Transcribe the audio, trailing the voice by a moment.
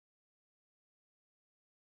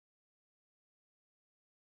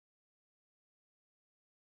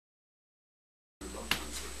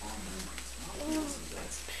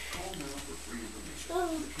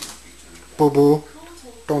Boo boo,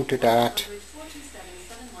 don't do that.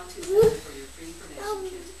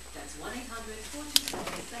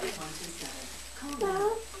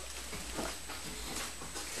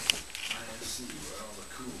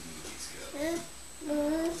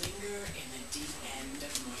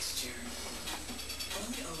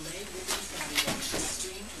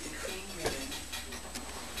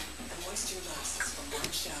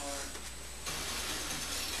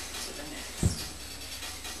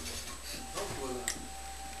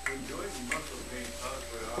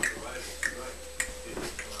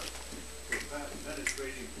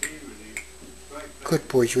 Good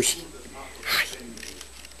boy, Yoshi. Hi.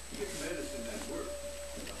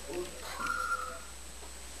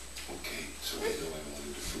 Okay, so I know I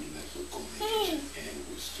wanted a Food Network only and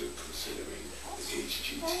was still considering the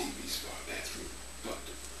HGTV Star bathroom. But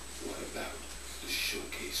what about the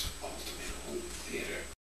Showcase Ultimate Home Theater?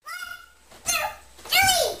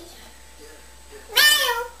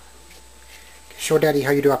 Show Daddy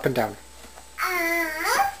how you do up and down.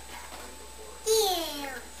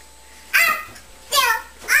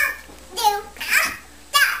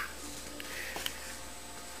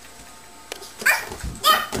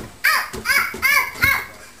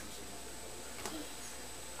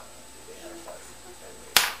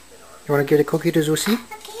 You want to give the cookie to Zusi?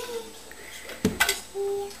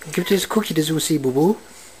 Give this cookie to Zusi, boo boo.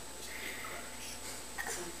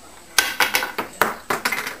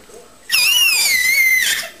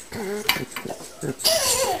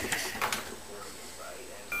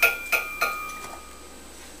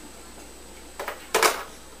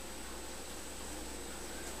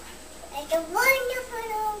 Like a wonderful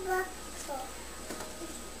box.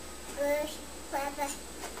 First, forever.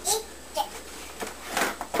 Eat it.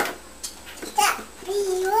 That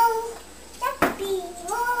below. That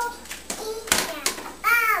below. Eat the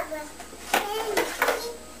hour. And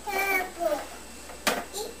eat the book.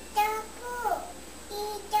 Eat the book.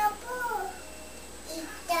 Eat the book. Eat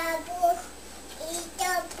the book. Eat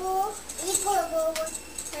the book. Eat the book.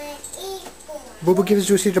 Eat the book. Boo boo gives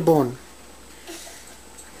Zusi the bone.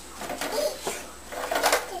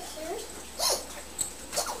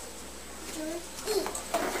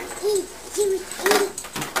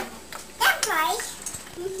 That's right.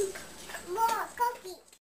 More cookies.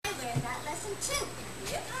 I learned that lesson too.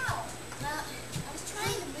 How? Well, I was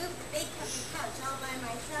trying to move the big comfy couch all by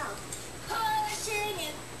myself. Pushing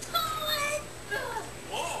and pulling.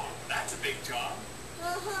 Whoa, that's a big job.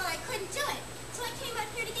 I couldn't do it. So I came out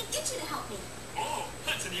here to get Itchy to help me. Oh,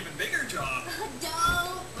 that's an even bigger job.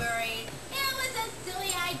 Don't worry. It was a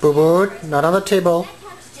silly idea. Boo boo, not on the table. That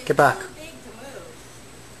couch is just Get back. too big to move.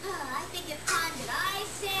 I think it's time that I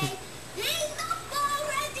say, enough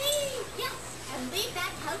already! Yes, and leave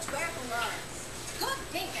that couch where it belongs. Good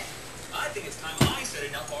thinking. I think it's time I said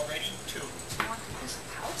enough already, too. Want this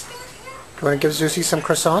couch back here? You want to give Zusi some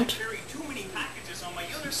croissant? I carried too many packages on my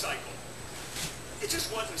unicycle. It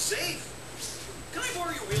just wasn't safe. Can I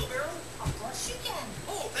borrow your wheelbarrow? Of course you can.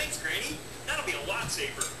 Oh, thanks, Granny. That'll be a lot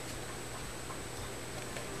safer.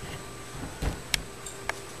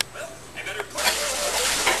 Well, I better put it.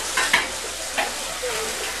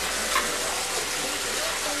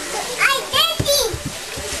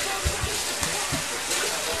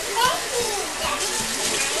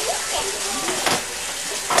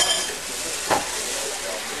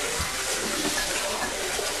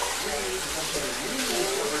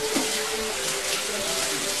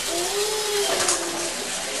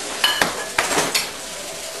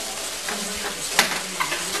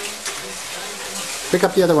 Pick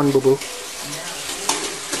up the other one, boo boo.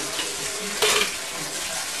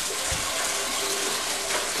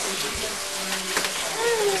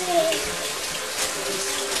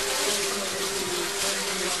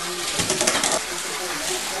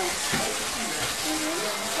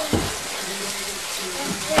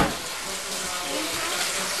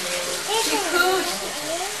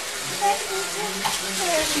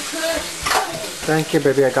 Thank you,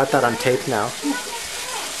 baby. I got that on tape now.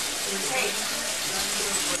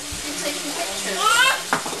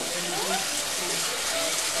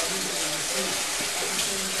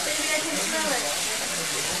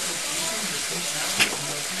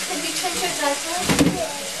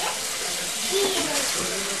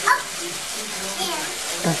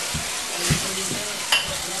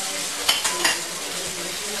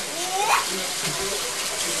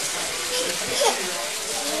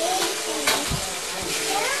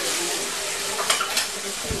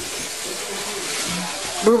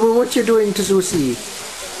 Boo boo, what you doing to Zusi?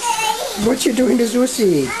 What you doing to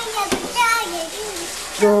Zusi?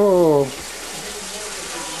 Oh,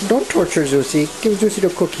 don't torture Zusi. Give Zusi the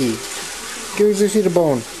cookie. Give Zusi the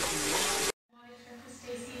bone.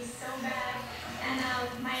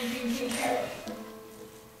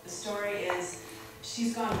 The story is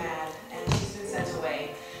she's gone mad and she's been sent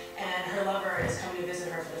away, and her lover is coming to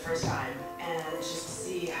visit her for the first time, and just to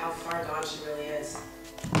see how far gone she really is.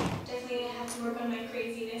 Definitely have to work on my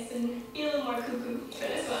craziness and be a little more cuckoo for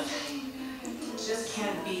this one. Just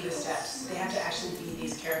can't be the steps. They have to actually be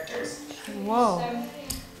these characters. Whoa. I've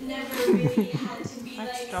never really had to be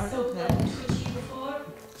like so twitchy before.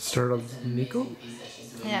 Startled Nico?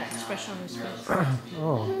 Yeah, expression on his face.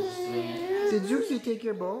 Oh. Did Zeusy take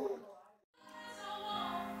your bow?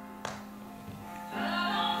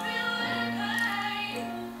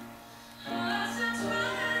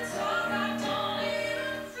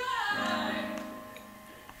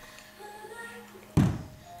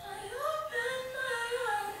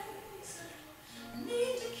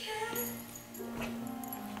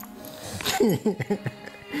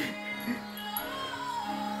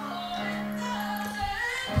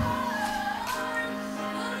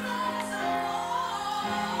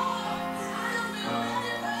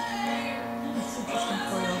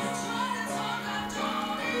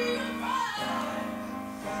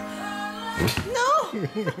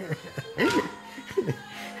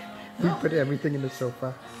 We put everything in the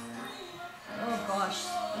sofa. Oh gosh,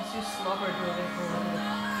 it's just slobbered over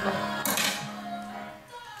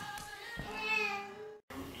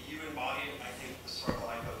You embody, I think, the struggle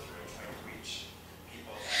I go through in trying to reach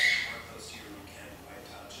people that are close to you who can't quite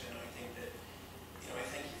touch. And I think that, I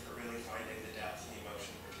thank you for really finding the depth and the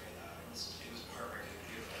emotion between that. It was heartbreaking and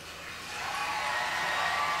beautiful.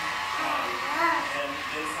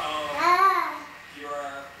 And you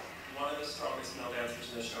are one of the strongest male dancers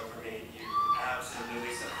in the show for me. You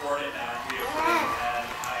absolutely supported that beautifully, and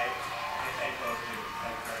I thank both of you.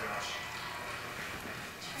 Thank you very much.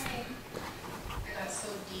 I got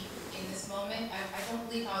so deep in this moment. I don't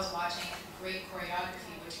believe I was watching great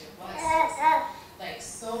choreography, which it was. Like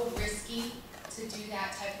so risky to do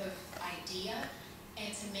that type of idea,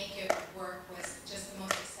 and to make it work was just the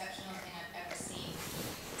most exceptional thing I've ever seen.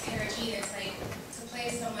 Tara G, it's like to play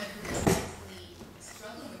someone who is mentally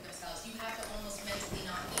struggling with themselves, you have to almost mentally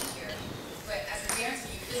not be here. But as a dancer,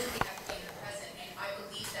 you physically have to be in the present, and I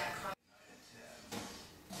believe that.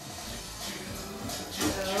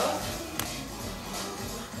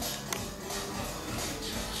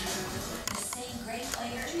 The same great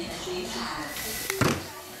player energy has.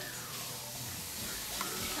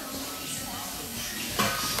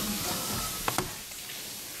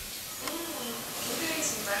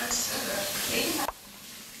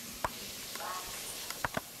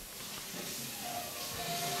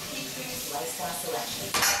 Lifestyle selection.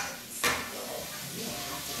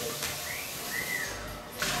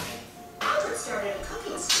 Albert started a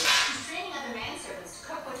cooking school. He's training other manservants to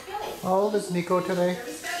cook what's filling. How old is Nico today?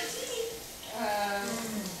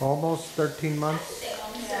 Almost 13 months.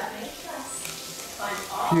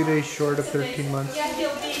 Few days short of 13 months. Yeah,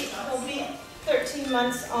 he'll be 13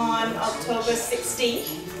 months on October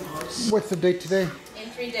 16th. What's the date today? In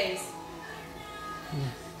 3 days.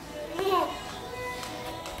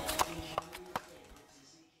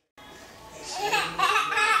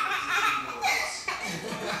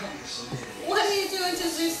 What are you doing to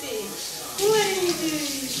Zeusy? What are you doing?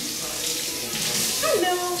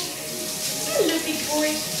 Hello. Hello, big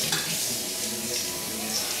boy.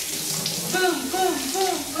 Boom, boom,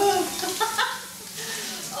 boom, boom.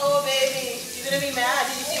 Oh, baby. You're going to be mad.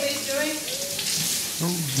 Did you see what he's doing?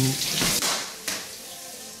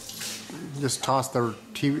 Just toss the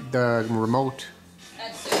the remote.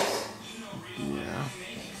 That's Zeus. Yeah.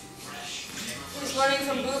 He's running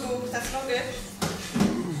from Boo Boo. That's no good.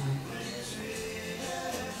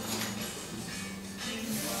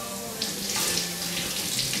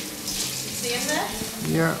 See him there?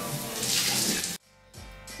 Yeah.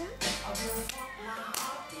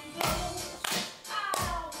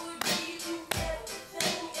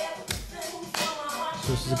 So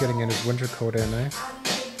this is getting in his winter coat in, eh?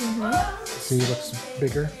 Mm-hmm. See, he looks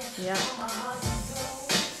bigger. Yeah.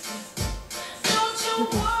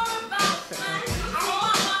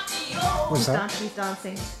 What's that? He's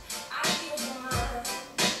dancing.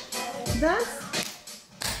 Dance?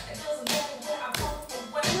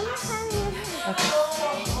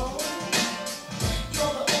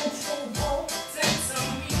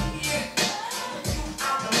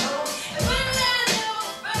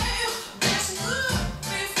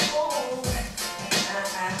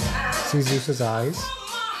 See Zeus's eyes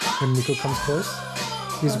when Nico comes close.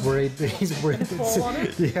 He's worried. He's worried.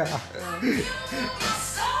 Yeah.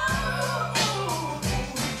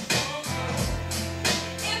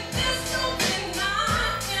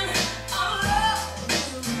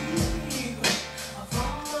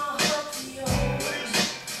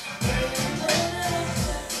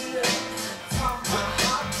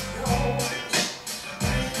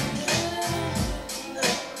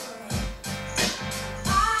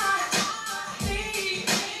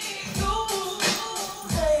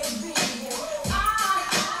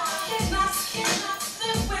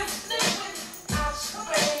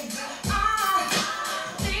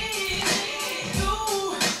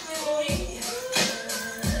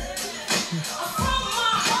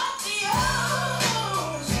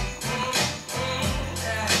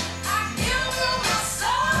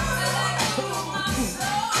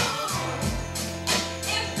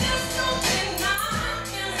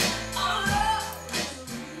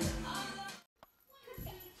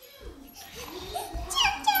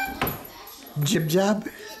 Jib jab?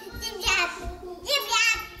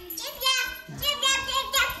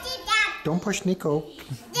 Don't push Nico.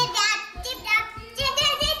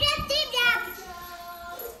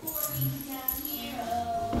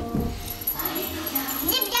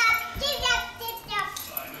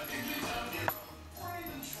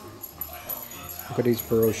 Look at these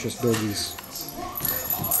ferocious doggies.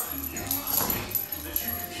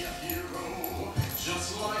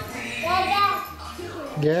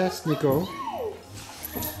 Yes, Nico.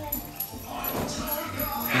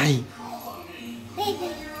 Hi.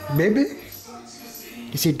 Baby.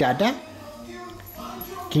 You say Dada?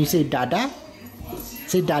 Can you say Dada?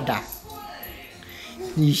 Say Dada.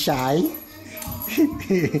 You shy?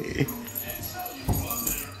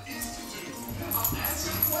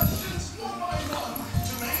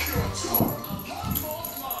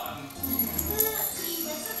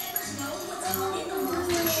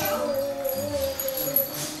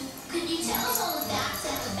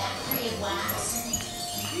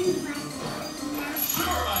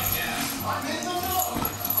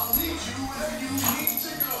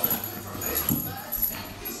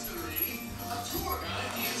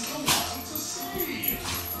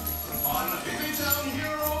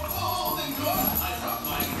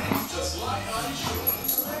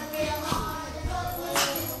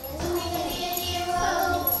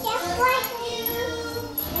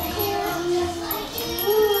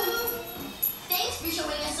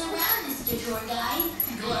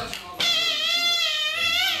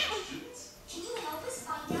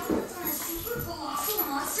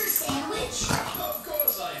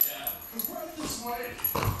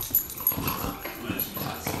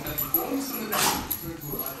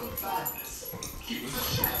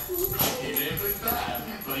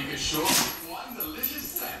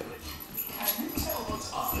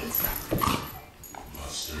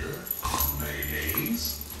 Mustard, mayonnaise,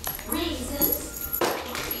 Raisins,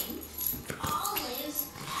 pudding, olives,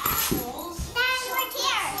 apples,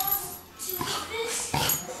 tomatoes,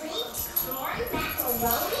 corn,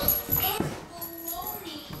 macaroni, and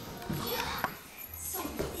bologna. Yeah. So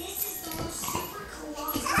this is the most super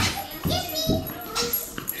colossal sandwich in the universe.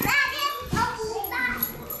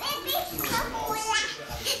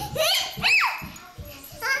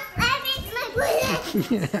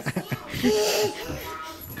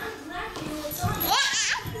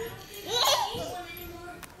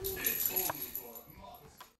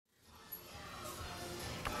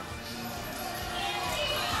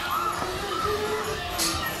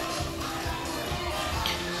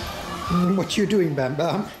 What you doing, Bam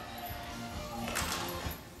Bam?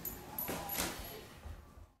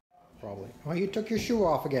 Probably. Oh, you took your shoe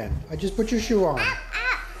off again. I just put your shoe on.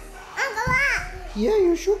 Yeah,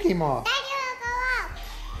 your shoe came off.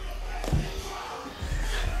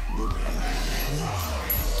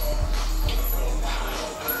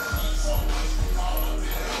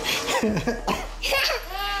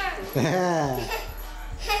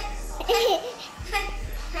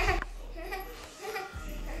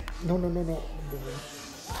 No, no, no, no.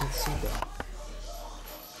 Can't see that.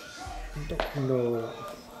 No.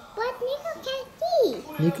 But Nico can't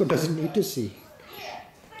see. Nico doesn't need to see.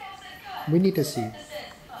 We need to see.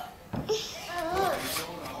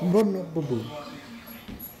 No, no, boo boo.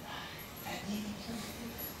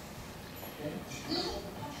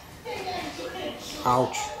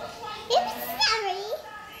 Ouch. Oops, sorry.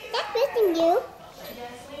 That's missing you.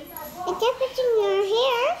 It's just missing your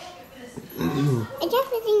hair. It's just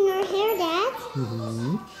missing your hair, Dad.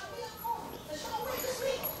 Mm-hmm.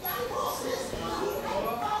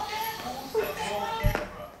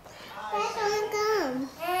 That's on gum.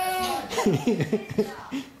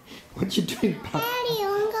 What you doing, Pop? Daddy,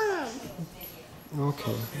 on gum.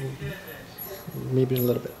 Okay. Maybe in a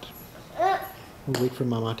little bit. We'll wait for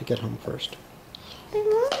Mama to get home first. Good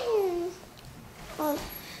morning. Oh.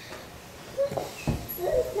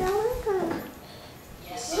 Now on gum.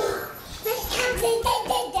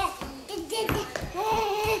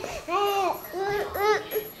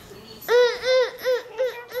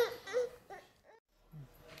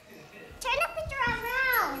 Turn the picture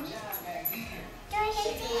around. So I can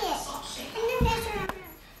see it. Turn the picture around.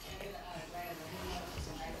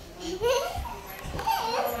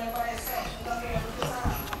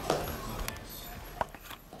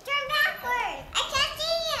 Turn backward. I can't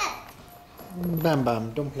see it. Bam Bam,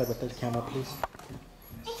 don't play with the camera, please.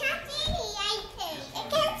 I can't see anything. I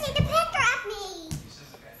can't see the picture of me.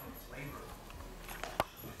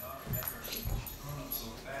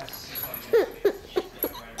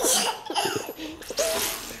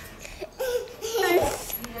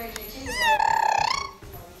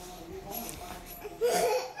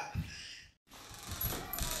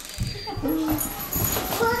 Oh!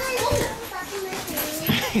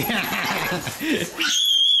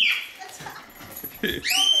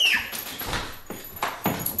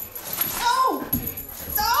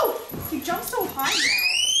 Oh! You jump so high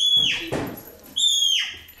now.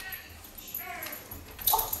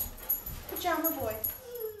 Oh! Pajama boy.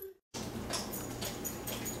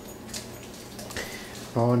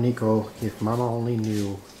 Oh, Nico, if Mama only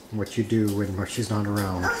knew what you do when she's not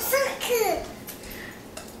around. Oh, so cool.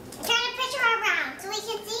 Turn a picture around so we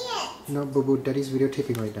can see it. No, Boo Boo, Daddy's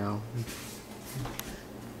videotaping right now.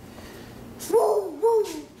 Woo, woo.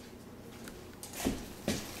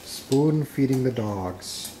 Spoon feeding the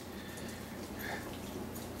dogs.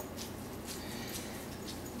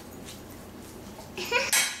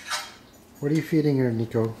 What are you feeding her,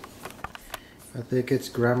 Nico? I think it's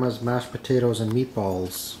Grandma's mashed potatoes and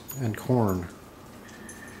meatballs and corn.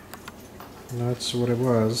 That's what it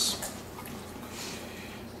was.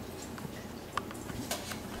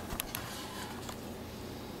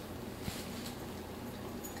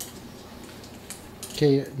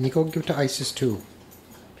 Okay, Nico, give it to Isis too.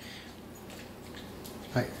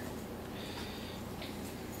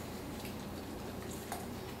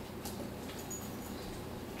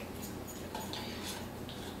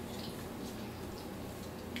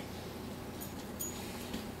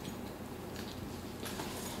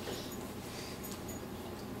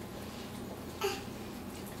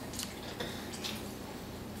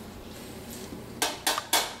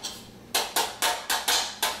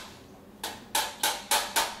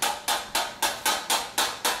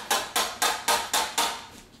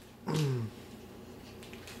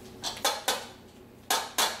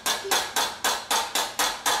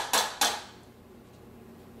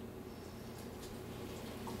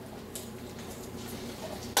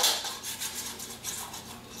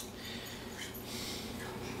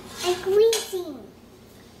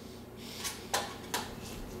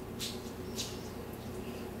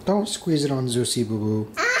 Don't squeeze it on Zeusy, Boo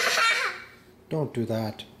Boo. Don't do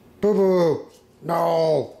that. Boo Boo!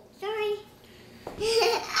 No! Sorry.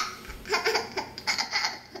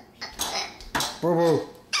 Boo Boo!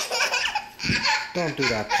 Don't do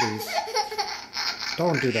that, please.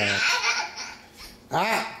 Don't do that.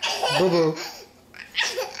 Ah! Boo Boo!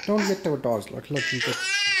 Don't get the dogs. Look, you get.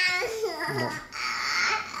 No.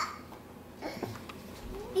 I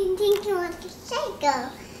think you want to say go.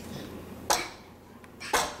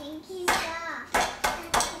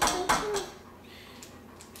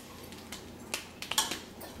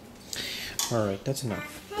 Alright, that's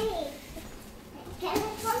enough. Hey, get it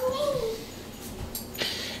from me.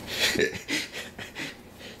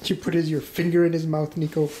 Did you put your finger in his mouth,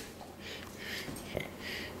 Nico?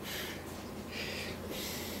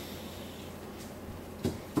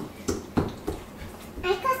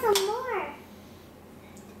 I got some more.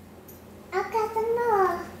 I got some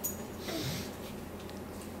more.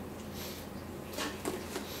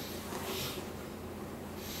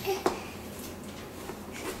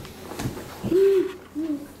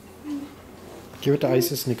 Give it to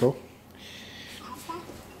Isis, Nico.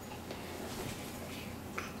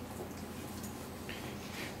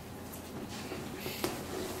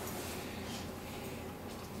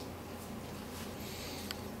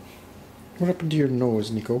 What happened to your nose,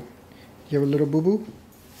 Nico? You have a little boo boo?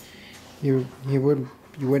 You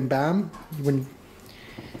went bam? You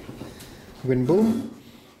went boom?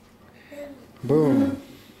 Boom.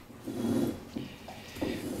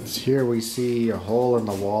 Here we see a hole in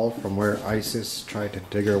the wall from where Isis tried to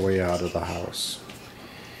dig her way out of the house.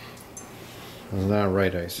 Isn't that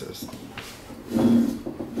right, Isis?